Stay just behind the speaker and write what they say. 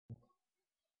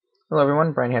Hello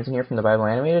everyone, Brian Hansen here from the Bible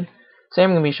Animated. Today I'm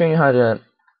going to be showing you how to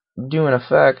do an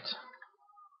effect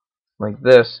like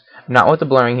this, not with the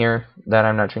blurring here. That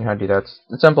I'm not showing you how to do that.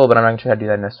 It's simple, but I'm not going to show you how to do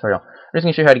that in this tutorial. I'm just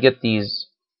going to show you how to get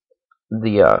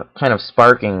the kind of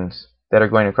sparkings that are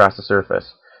going across the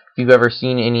surface. If you've ever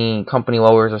seen any company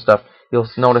logos or stuff, you'll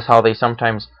notice how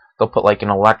they'll put like an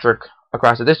electric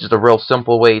across it. This is just a real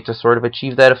simple way to sort of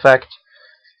achieve that effect.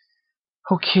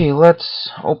 Okay, let's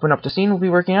open up the scene we'll be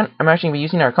working on. I'm actually going to be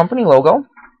using our company logo,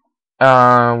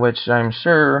 which I'm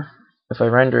sure if I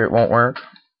render it won't work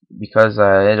because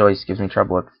it always gives me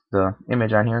trouble with the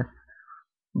image on here.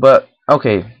 But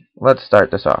okay, let's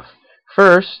start this off.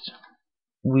 First,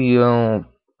 I'm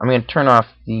going to turn off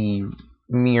the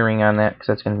mirroring on that because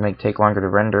that's going to take longer to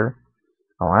render.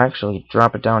 I'll actually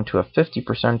drop it down to a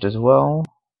 50% as well.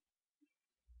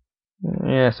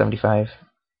 Yeah, 75.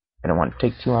 I don't want to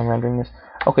take too long rendering this.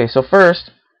 Okay, so first,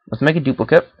 let's make a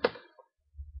duplicate.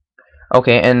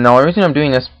 Okay, and the only reason I'm doing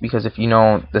this because if you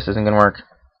know this isn't going to work,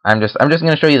 I'm just going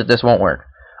to show you that this won't work.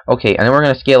 Okay, and then we're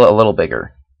going to scale it a little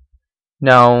bigger.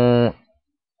 Now,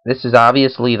 this is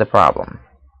obviously the problem.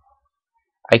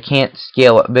 I can't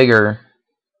scale it bigger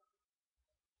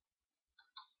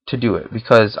to do it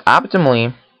because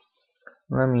optimally,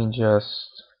 let me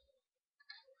just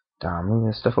move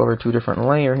this stuff over to a different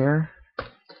layer here.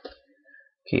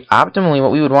 Okay, optimally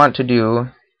what we would want to do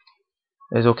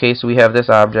is, okay, so we have this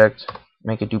object,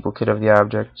 make a duplicate of the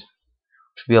object,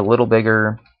 which would be a little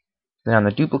bigger. Then on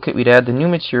the duplicate we'd add the new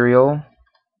material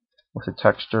with a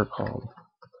texture called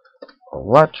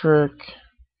electric.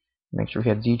 Make sure we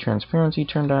had Z transparency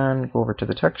turned on. Go over to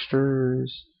the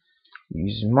textures.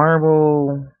 Use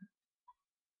marble.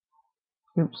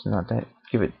 Oops, not that.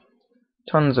 Give it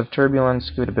tons of turbulence.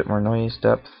 Give it a bit more noise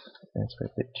depth. That's a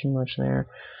bit too much there.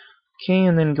 Okay,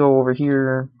 and then go over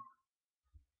here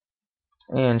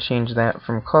and change that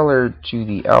from color to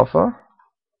the alpha.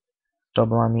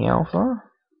 Double on the alpha.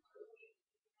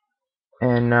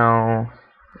 And now,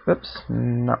 oops,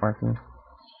 not working.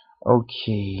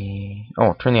 Okay.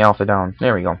 Oh, turn the alpha down.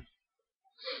 There we go.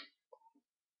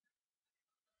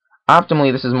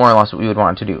 Optimally, this is more or less what we would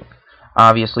want to do.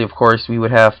 Obviously, of course, we would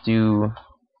have to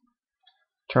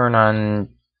turn on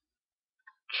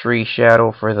tree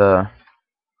shadow for the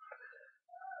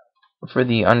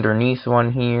underneath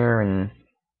one here, and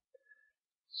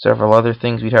several other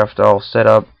things we'd have to all set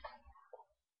up.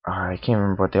 I can't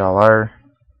remember what they all are,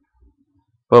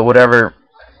 but whatever,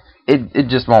 it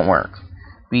just won't work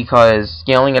because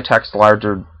scaling a text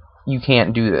larger, you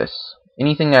can't do this.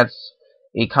 Anything that's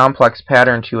a complex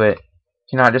pattern to it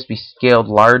cannot just be scaled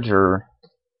larger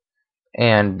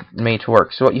and made to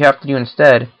work. So what you have to do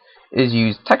instead is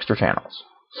use texture channels.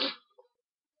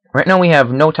 Right now we have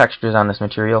no textures on this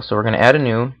material, so we're going to add a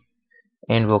new,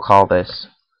 and we'll call this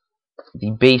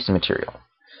the base material.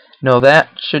 Now that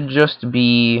should just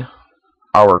be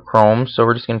our chrome, so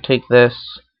we're just going to take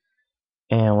this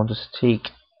and we'll just take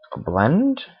a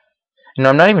blend. Now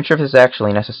I'm not even sure if this is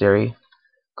actually necessary.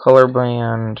 Color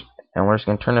band, and we're just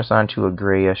going to turn this on to a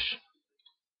grayish.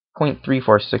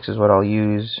 0.346 is what I'll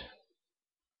use.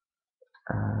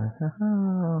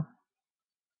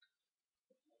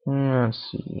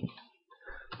 Let's see.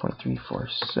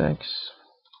 0.346.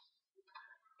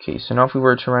 Okay, so now if we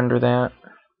were to render that,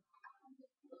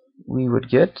 we would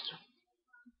get,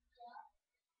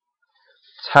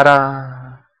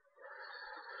 ta-da!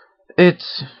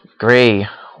 It's gray.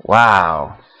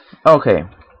 Wow. Okay.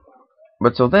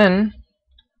 But so then,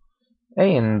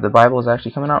 hey, and the Bible is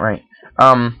actually coming out right.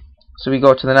 So we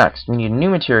go to the next. We need a new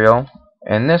material,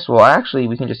 and this will actually,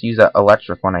 we can just use that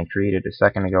electric one I created a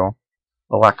second ago.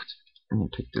 Elect. I'm going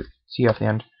to take the C off the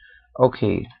end.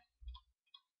 Okay.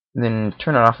 And then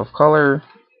turn it off of color.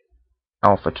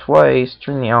 Alpha twice.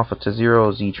 Turn the alpha to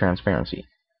 0. Z transparency.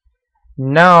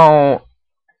 Now,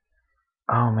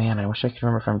 oh man, I wish I could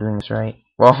remember if I'm doing this right.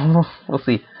 Well, we'll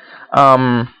see.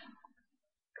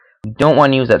 We don't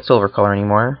want to use that silver color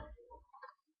anymore.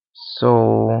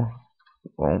 So,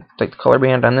 we'll take the color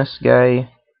band on this guy.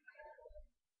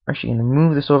 We're actually going to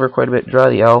move this over quite a bit, draw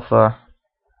the alpha.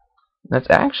 That's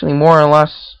actually more or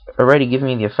less already giving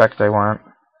me the effect I want.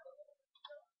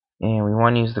 And we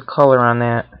want to use the color on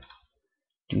that.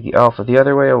 Do the alpha the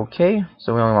other way, okay.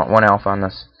 So we only want one alpha on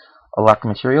this elect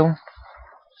material.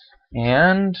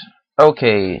 And,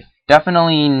 okay,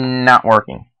 definitely not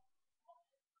working.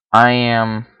 I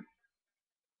am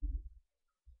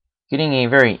getting a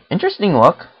very interesting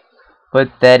look, but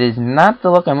that is not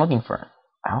the look I'm looking for.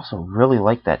 I also really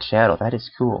like that shadow. That is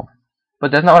cool.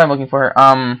 But that's not what I'm looking for.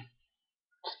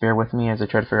 Just bear with me as I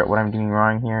try to figure out what I'm doing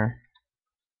wrong here.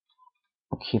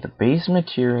 Okay, the base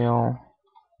material.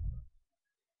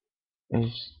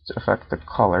 is to affect the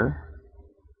color.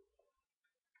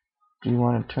 Do you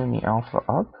want to turn the alpha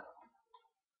up?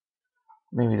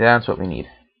 Maybe that's what we need.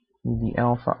 Need the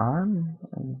alpha on?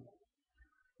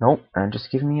 Nope,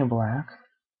 just give me a black.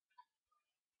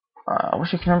 I wish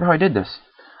I could remember how I did this.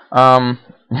 I'm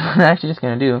actually just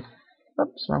gonna do.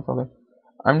 Oops, wrong folder.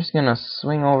 I'm just gonna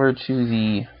swing over to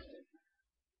the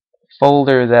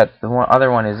folder that the other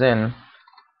one is in.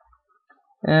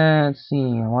 And let's see,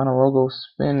 I want a logo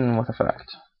spin with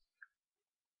effect.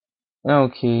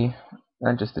 Okay,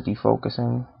 and just the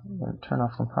defocusing. Turn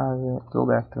off composite, go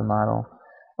back to the model.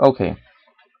 Okay.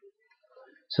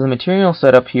 So the material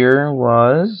setup here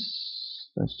was,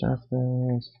 let's turn off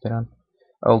this, get on.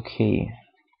 Okay.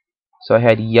 So I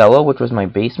had yellow, which was my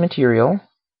base material,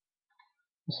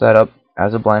 set up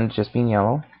as a blend, just being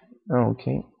yellow.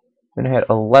 Okay. Then I had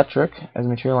electric as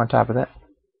material on top of that.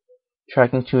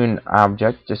 Tracking to an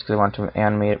object, just because I want to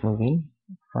animate it moving.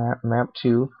 Map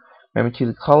to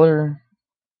the color,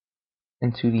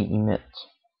 and to the emit.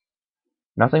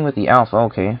 Nothing with the alpha,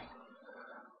 okay.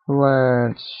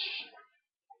 Let's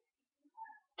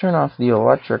turn off the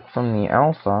electric from the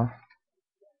alpha.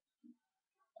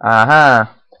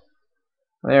 Aha!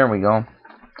 There we go.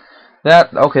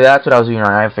 Okay, that's what I was doing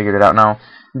wrong. I figured it out now.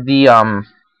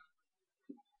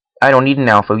 I don't need an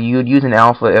alpha. You'd use an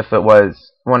alpha if it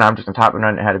was one object on top, and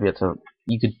it had to be able to.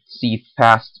 You could see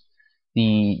past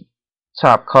the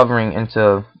top covering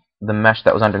into the mesh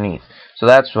that was underneath. So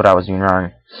that's what I was doing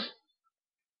wrong.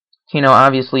 Okay, now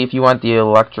obviously, if you want the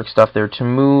electric stuff there to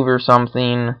move or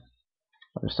something,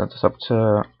 I'll just set this up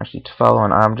to actually to follow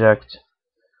an object.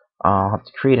 I'll have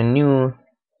to create a new.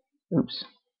 Oops.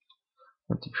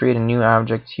 I'll have to create a new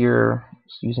object here.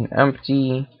 Just use an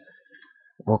empty.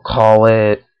 We'll call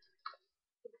it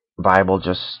Bible,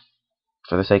 just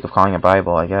for the sake of calling it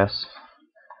Bible, I guess.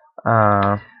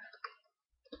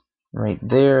 Right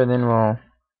there, then we'll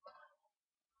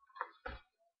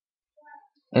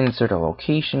insert a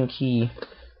location key,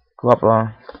 go up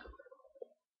about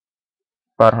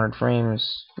 100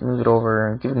 frames, move it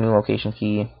over, give it a new location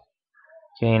key.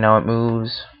 Okay, now it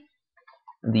moves.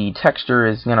 The texture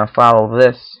is going to follow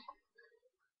this.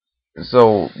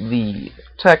 So the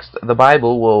text, the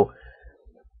Bible, will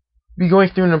be going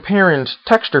through an apparent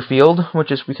texture field,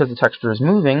 which is because the texture is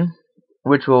moving,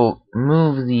 which will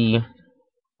move the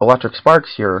electric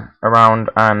sparks here around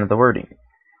on the wording.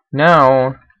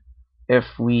 Now, if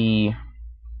we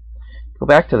go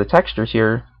back to the textures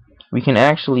here, we can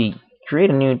actually create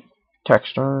a new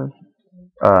texture,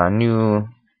 new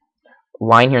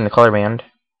line here in the color band.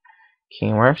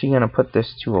 Okay, we're actually going to put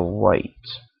this to a white,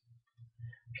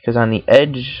 because on the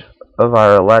edge of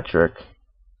our electric,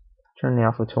 turn the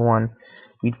alpha to 1,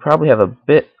 we'd probably have a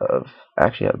bit of,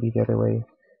 actually that would be the other way,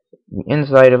 the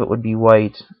inside of it would be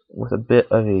white with a bit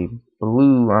of a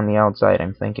blue on the outside,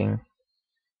 I'm thinking.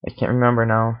 I can't remember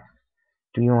now.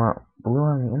 Do you want blue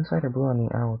on the inside or blue on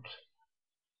the out?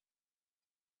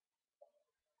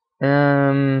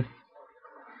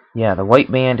 Yeah, the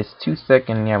white band is too thick,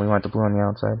 and yeah, we want the blue on the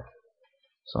outside.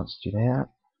 So let's do that.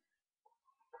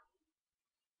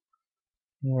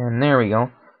 And there we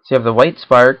go. So you have the white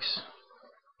sparks,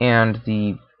 and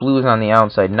the blue is on the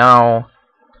outside. Now,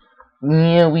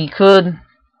 yeah, we could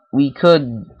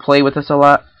play with this a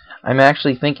lot. I'm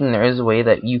actually thinking there is a way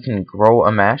that you can grow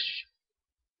a mesh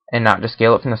and not just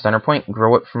scale it from the center point,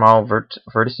 grow it from all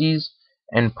vertices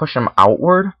and push them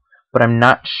outward, but I'm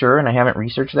not sure, and I haven't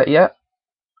researched that yet.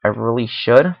 I really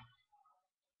should,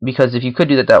 because if you could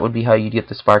do that, that would be how you'd get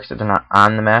the sparks that are not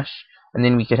on the mesh, and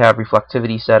then we could have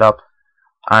reflectivity set up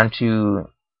onto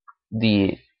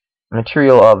the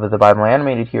material of the Bible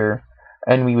animated here,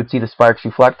 and we would see the sparks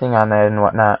reflecting on that and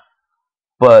whatnot.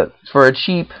 But for a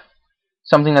cheap,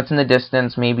 something that's in the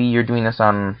distance, maybe you're doing this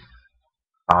on,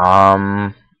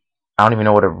 I don't even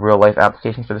know what a real-life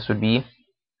application for this would be.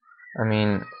 I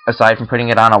mean, aside from putting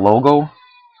it on a logo,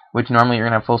 which normally you're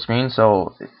going to have full screen,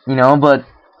 so, you know, but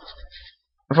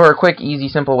for a quick, easy,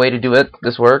 simple way to do it,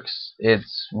 this works.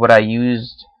 It's what I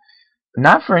used,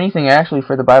 not for anything actually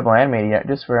for the Bible animated yet,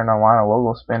 just for an Awana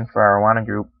logo spin for our Awana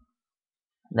group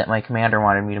that my commander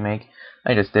wanted me to make.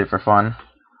 I just did it for fun.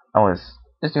 I was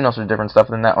just doing all sorts of different stuff,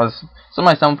 and that was some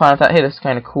of my stumble upon. I thought, hey, this is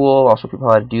kind of cool. I'll show people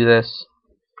how to do this.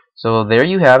 So there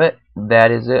you have it.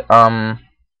 That is it.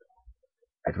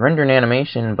 I'd render an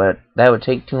animation, but that would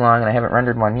take too long, and I haven't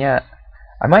rendered one yet.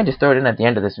 I might just throw it in at the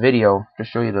end of this video to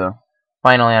show you the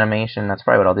final animation. That's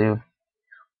probably what I'll do.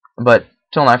 But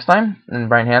till next time, I'm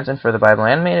Brian Hansen for the Bible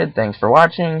Animated. Thanks for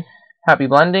watching. Happy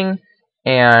blending,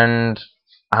 and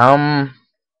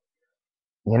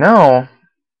you know,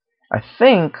 I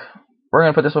think we're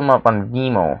gonna put this one up on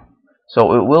Vimeo.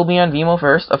 So it will be on Vimeo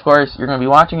first. Of course, you're going to be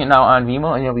watching it now on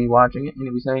Vimeo, and you'll be watching it, and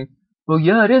you'll be saying, well,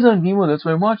 yeah, it is on Vimeo, that's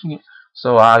why I'm watching it.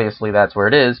 So obviously that's where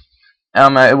it is.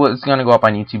 It was going to go up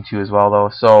on YouTube too as well, though.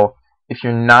 So if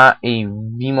you're not a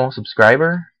Vimeo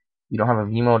subscriber, you don't have a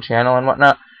Vimeo channel and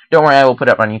whatnot, don't worry, I will put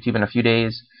it up on YouTube in a few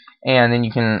days, and then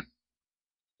you can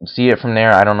see it from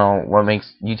there. I don't know what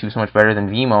makes YouTube so much better than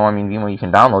Vimeo. I mean, Vimeo you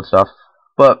can download stuff,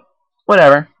 but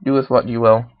whatever. Do with what you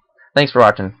will. Thanks for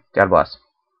watching. God bless.